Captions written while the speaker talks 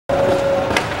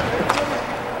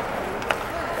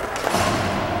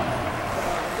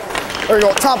There we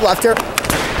go, top left here.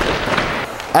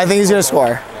 I think he's gonna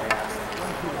score.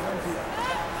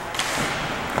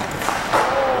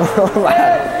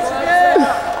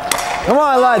 Come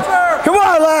on, lads. Come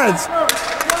on, lads.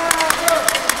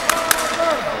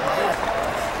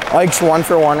 Ike's 1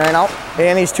 for 1 right now.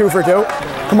 And he's 2 for 2.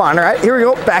 Come on, all right, here we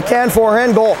go. Backhand,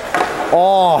 forehand, goal.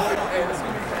 Oh.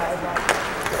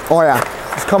 Oh yeah,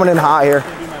 he's coming in hot here.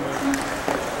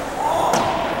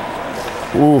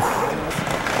 Ooh.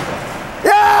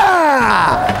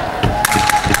 Yeah!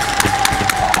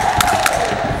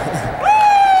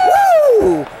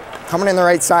 Woo! Coming in the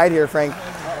right side here, Frank.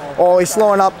 Oh, he's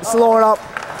slowing up, slowing up.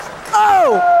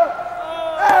 Oh!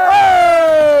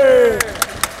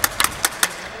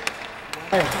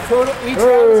 Hey! Total each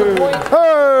round is a point.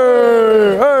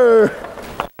 Hey! Hey!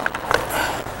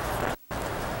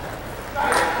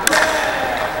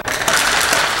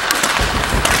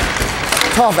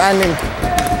 Tough ending.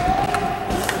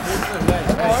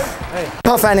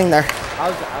 Tough ending there.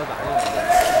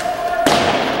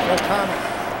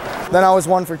 Then I was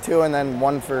 1 for 2 and then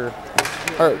 1 for...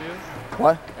 Or,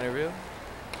 what? Interview?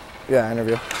 Yeah,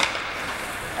 interview.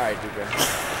 All right, Duke.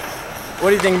 What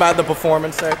do you think about the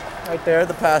performance there? Right there,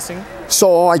 the passing?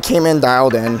 So I came in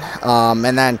dialed in,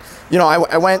 and then, you know,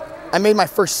 I made my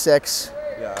first 6.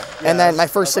 Yeah. And then my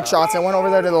first 6 shots, I went over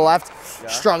there to the left,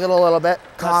 struggled a little bit,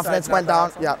 confidence went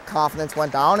down. Yeah, confidence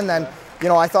went down, and then, you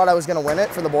know, I thought I was going to win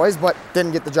it for the boys, but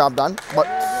didn't get the job done. But,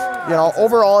 you know,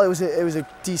 overall, it was a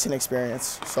decent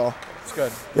experience. So it's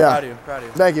good. Yeah. Proud of you. Proud of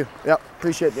you. Thank you. Yep.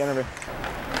 Appreciate the interview.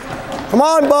 Come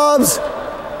on, Bubs.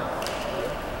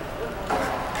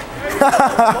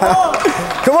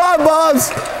 Come on,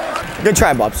 Bubs. Good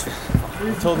try, Bubs.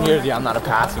 You told me I'm not a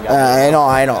passing guy.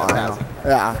 I know.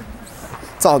 Yeah.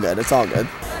 It's all good. It's all good.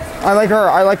 I like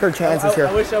her chances here.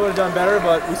 I wish I would have done better,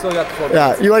 but we still got the 4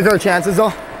 minutes. Yeah, you like her chances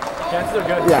though? Chances are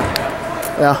good.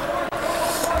 Yeah.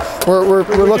 We're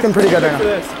looking pretty good right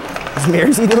now. Is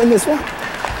Mearsy doing this one?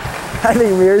 I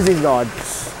think Mearsy's gone.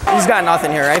 He's got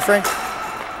nothing here, right, Frank?